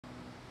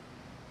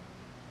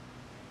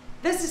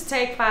This is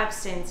Take 5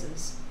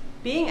 Senses.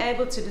 Being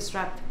able to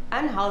disrupt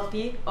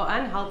unhealthy or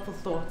unhelpful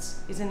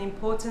thoughts is an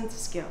important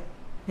skill.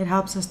 It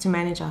helps us to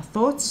manage our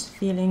thoughts,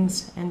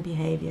 feelings, and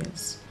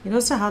behaviors. It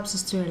also helps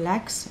us to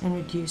relax and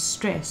reduce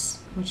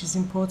stress, which is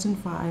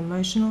important for our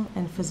emotional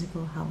and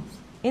physical health.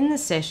 In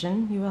this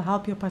session, you will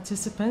help your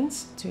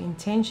participants to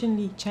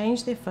intentionally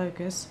change their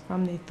focus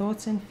from their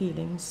thoughts and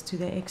feelings to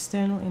their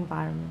external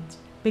environment.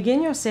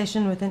 Begin your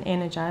session with an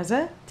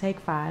energizer,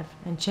 take 5,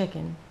 and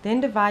check-in.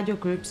 Then divide your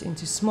groups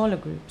into smaller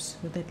groups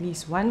with at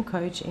least one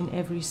coach in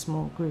every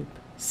small group.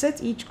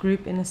 Sit each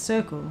group in a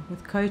circle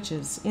with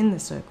coaches in the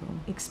circle.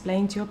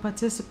 Explain to your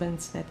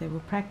participants that they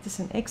will practice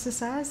an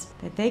exercise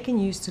that they can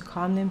use to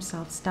calm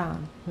themselves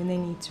down when they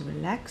need to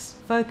relax,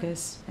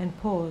 focus, and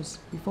pause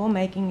before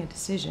making a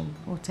decision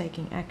or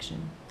taking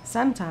action.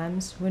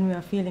 Sometimes, when we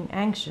are feeling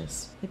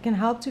anxious, it can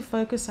help to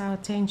focus our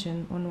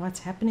attention on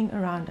what's happening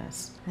around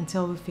us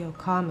until we feel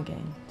calm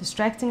again.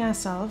 Distracting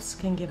ourselves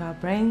can give our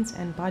brains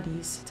and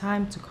bodies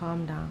time to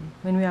calm down.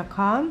 When we are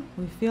calm,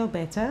 we feel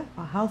better,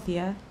 are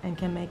healthier, and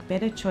can make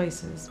better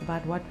choices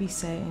about what we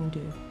say and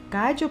do.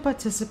 Guide your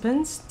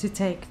participants to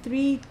take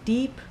 3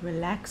 deep,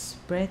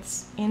 relaxed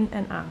breaths in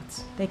and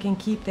out. They can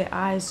keep their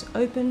eyes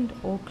opened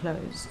or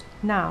closed.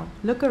 Now,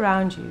 look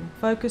around you.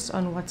 Focus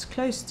on what's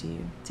close to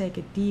you. Take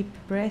a deep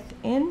breath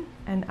in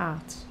and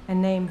out,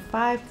 and name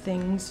 5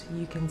 things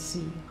you can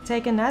see.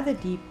 Take another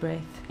deep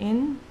breath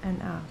in and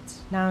out.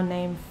 Now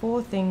name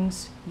 4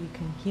 things you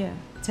can hear.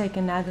 Take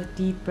another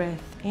deep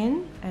breath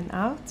in and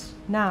out.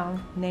 Now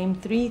name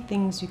 3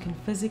 things you can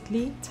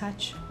physically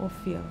touch or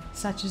feel,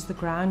 such as the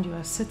ground you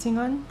are sitting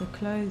on, the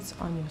clothes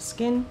on your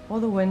skin, or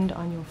the wind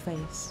on your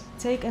face.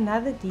 Take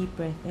another deep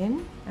breath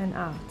in and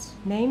out.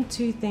 Name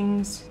 2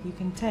 things you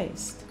can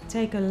taste.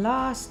 Take a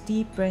last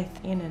deep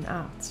breath in and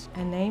out,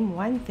 and name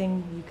 1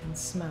 thing you can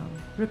smell.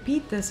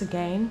 Repeat this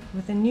again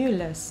with a new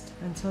list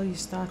until you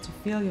start to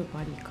feel your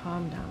body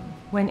calm down.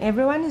 When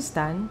everyone is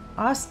done,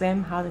 ask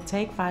them how the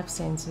Take 5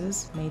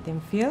 senses made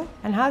them feel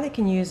and how they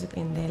can use it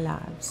in their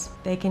lives.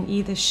 They can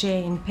either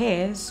share in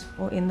pairs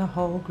or in the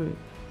whole group.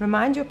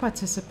 Remind your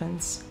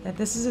participants that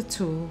this is a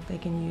tool they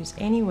can use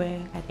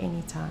anywhere at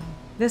any time.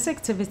 This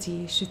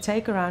activity should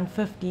take around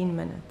 15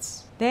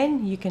 minutes.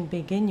 Then you can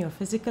begin your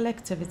physical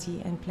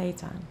activity and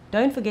playtime.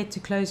 Don't forget to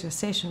close your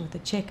session with a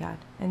checkout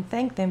and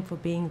thank them for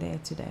being there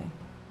today.